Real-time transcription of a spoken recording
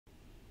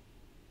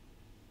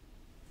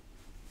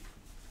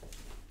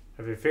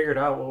Have you figured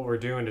out what we're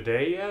doing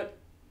today yet?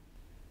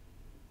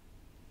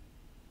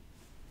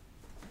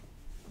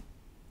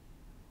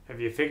 Have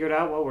you figured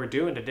out what we're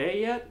doing today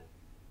yet?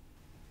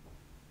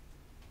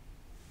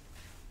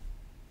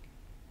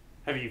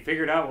 Have you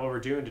figured out what we're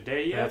doing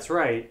today yet? That's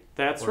right.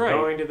 That's We're right.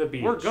 going to the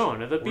beach. We're going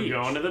to the We're beach.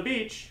 going to the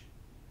beach.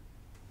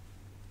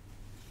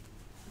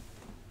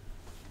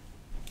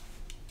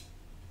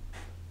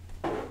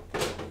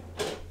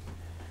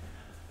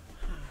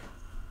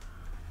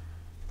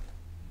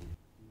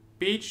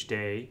 Beach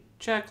Day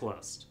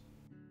Checklist.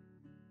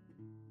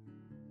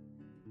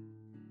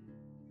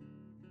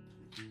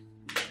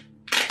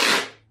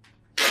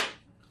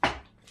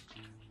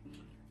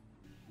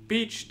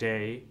 Beach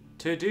Day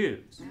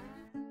To-Dos.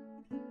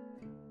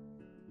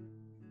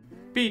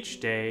 Beach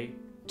Day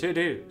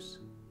To-Dos.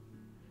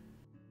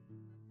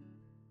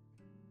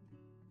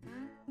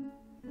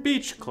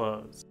 Beach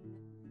clothes.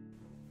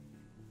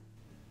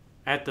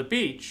 At the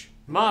beach,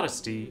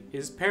 modesty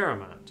is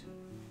paramount.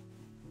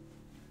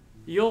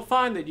 You'll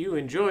find that you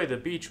enjoy the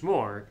beach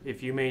more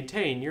if you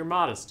maintain your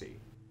modesty.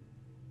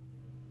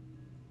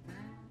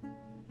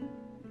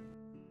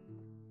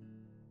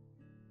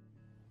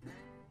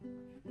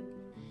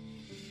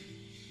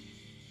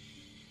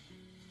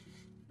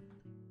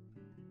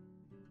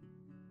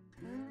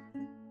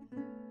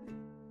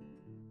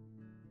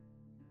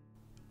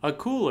 A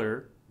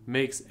cooler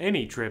makes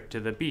any trip to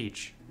the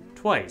beach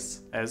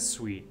twice as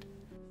sweet.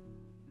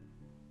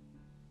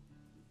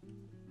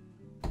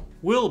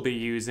 We'll be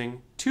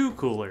using 2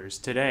 coolers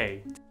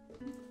today.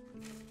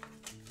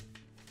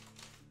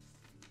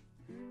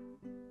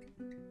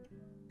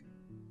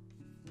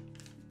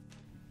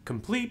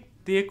 Complete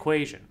the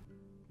equation.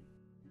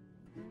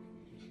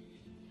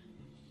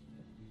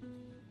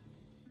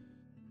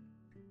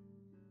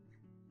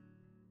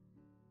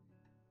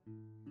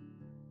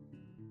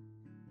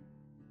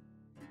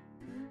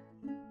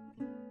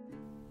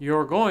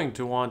 You're going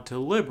to want to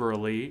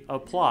liberally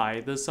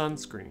apply the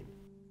sunscreen.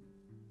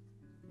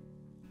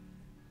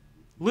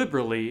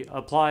 Liberally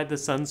apply the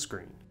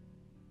sunscreen.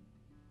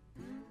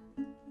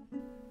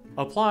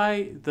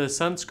 Apply the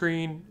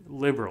sunscreen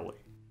liberally.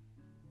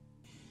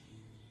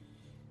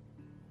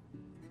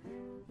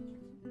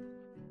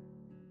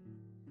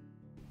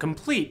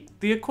 Complete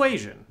the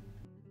equation.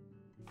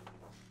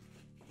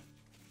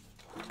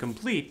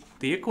 Complete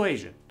the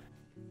equation.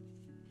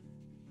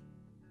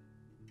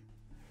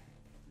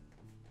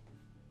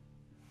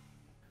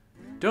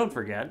 Don't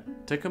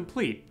forget to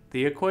complete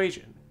the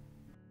equation.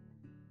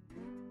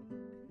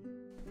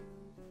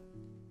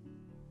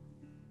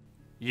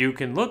 You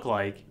can look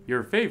like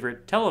your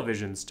favorite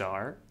television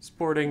star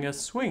sporting a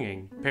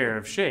swinging pair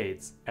of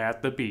shades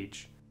at the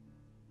beach.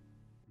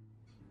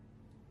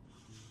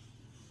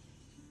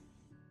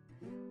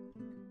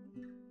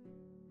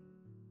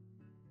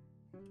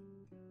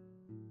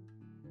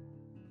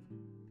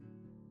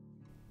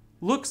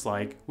 Looks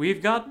like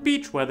we've got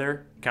beach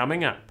weather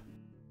coming up.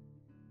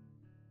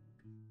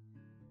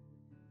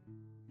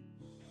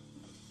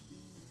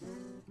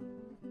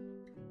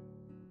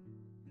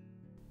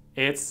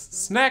 It's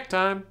snack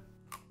time.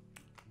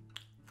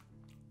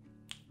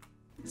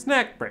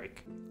 Snack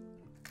break.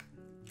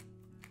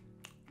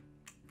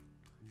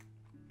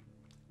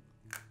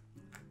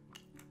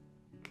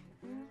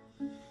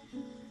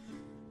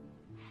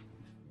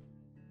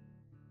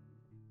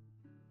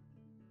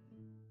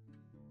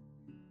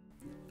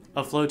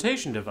 A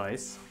flotation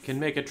device can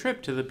make a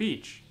trip to the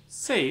beach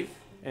safe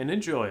and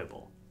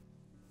enjoyable.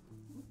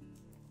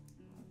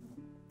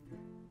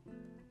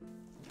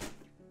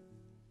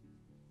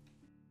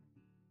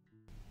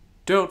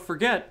 Don't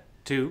forget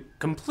to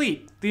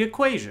complete the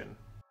equation.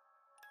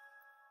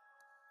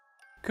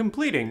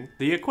 Completing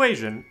the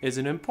equation is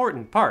an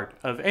important part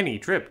of any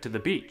trip to the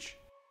beach.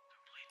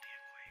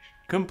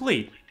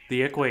 Complete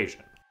the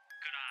equation.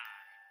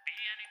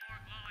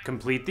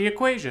 Complete the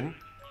equation.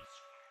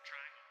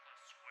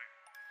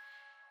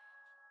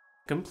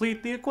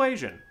 Complete the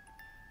equation.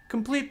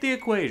 Complete the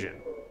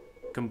equation.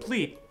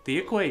 Complete the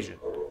equation.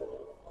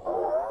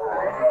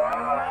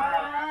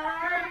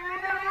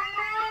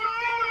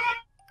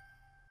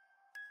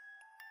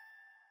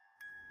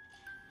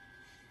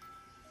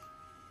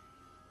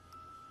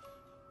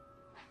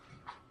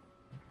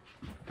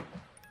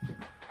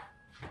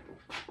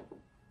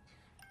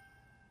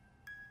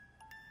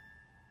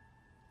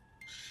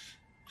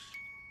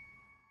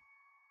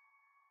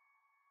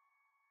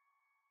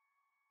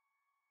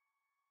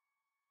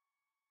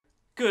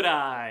 Could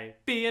I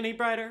be any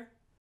brighter?